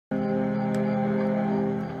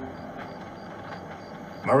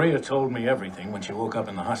Maria told me everything when she woke up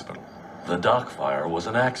in the hospital. The dock fire was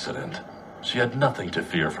an accident. She had nothing to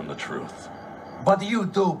fear from the truth. But you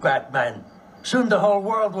do, Batman. Soon the whole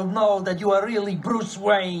world will know that you are really Bruce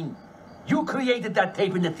Wayne. You created that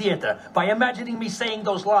tape in the theater by imagining me saying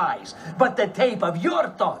those lies. But the tape of your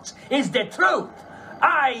thoughts is the truth.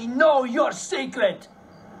 I know your secret.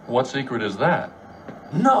 What secret is that?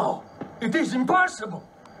 No, it is impossible.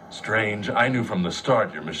 Strange, I knew from the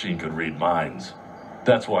start your machine could read minds.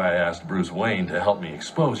 That's why I asked Bruce Wayne to help me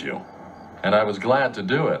expose you. And I was glad to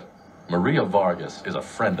do it. Maria Vargas is a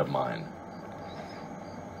friend of mine.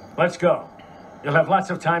 Let's go. You'll have lots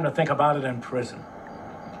of time to think about it in prison.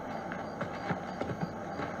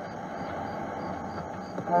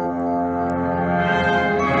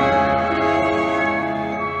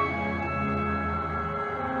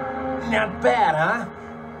 Not bad, huh?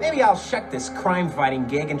 Maybe I'll shuck this crime-fighting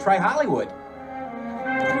gig and try Hollywood.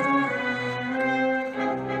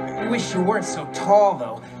 I wish you weren't so tall,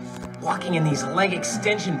 though. Walking in these leg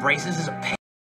extension braces is a pain.